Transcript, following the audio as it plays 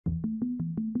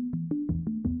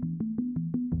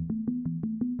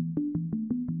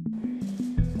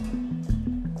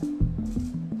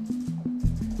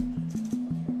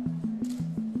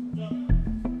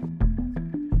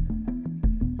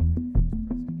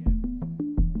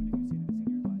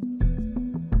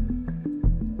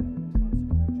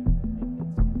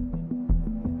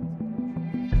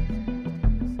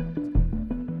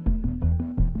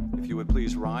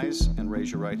please rise and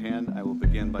raise your right hand? I will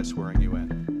begin by swearing you in.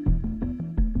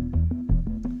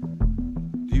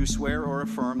 Do you swear or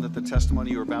affirm that the testimony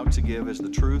you're about to give is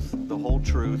the truth, the whole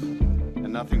truth,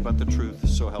 and nothing but the truth,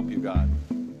 so help you God?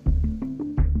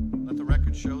 Let the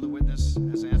record show the witness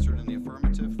has answered in the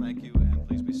affirmative. Thank you, and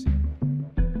please be seated.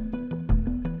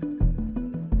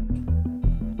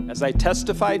 As I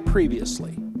testified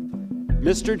previously,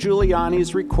 Mr.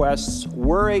 Giuliani's requests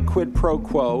were a quid pro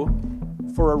quo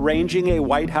for arranging a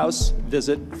White House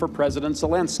visit for President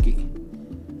Zelensky.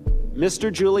 Mr.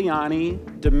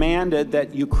 Giuliani demanded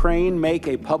that Ukraine make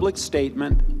a public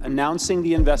statement announcing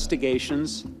the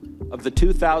investigations of the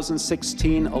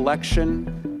 2016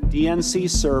 election DNC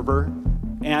server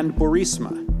and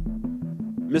Burisma.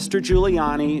 Mr.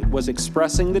 Giuliani was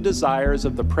expressing the desires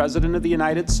of the President of the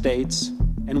United States,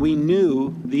 and we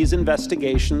knew these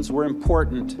investigations were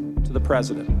important to the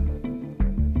President.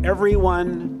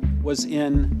 Everyone was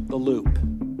in the loop.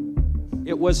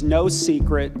 It was no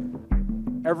secret.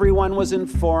 Everyone was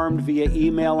informed via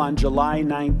email on July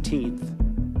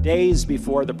 19th, days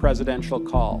before the presidential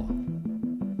call.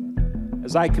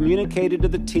 As I communicated to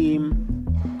the team,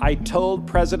 I told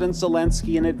President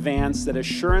Zelensky in advance that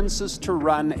assurances to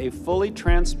run a fully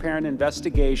transparent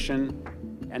investigation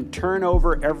and turn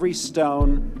over every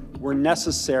stone were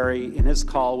necessary in his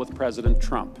call with President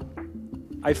Trump.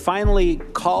 I finally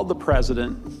called the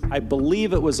president, I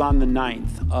believe it was on the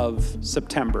 9th of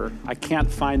September. I can't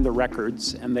find the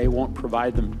records and they won't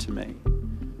provide them to me.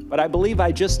 But I believe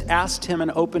I just asked him an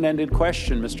open-ended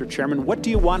question, Mr. Chairman. What do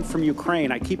you want from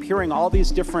Ukraine? I keep hearing all these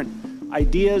different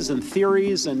ideas and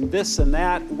theories and this and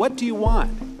that. What do you want?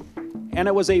 And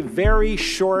it was a very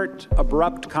short,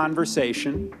 abrupt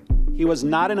conversation. He was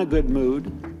not in a good mood.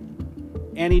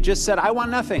 And he just said, I want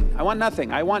nothing. I want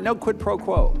nothing. I want no quid pro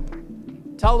quo.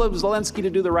 Tell Zelensky to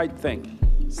do the right thing.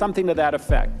 Something to that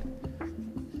effect.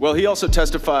 Well, he also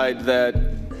testified that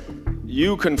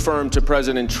you confirmed to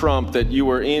President Trump that you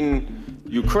were in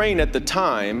Ukraine at the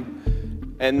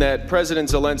time and that President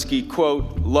Zelensky,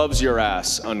 quote, loves your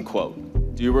ass,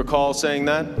 unquote. Do you recall saying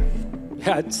that?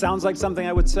 Yeah, it sounds like something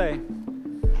I would say.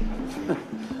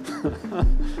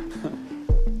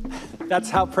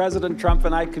 That's how President Trump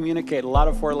and I communicate, a lot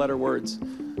of four-letter words.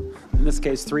 In this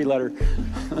case, three-letter.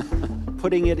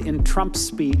 Putting it in Trump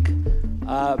speak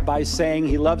by saying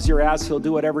he loves your ass, he'll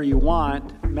do whatever you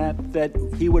want, meant that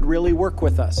he would really work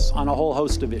with us on a whole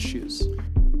host of issues.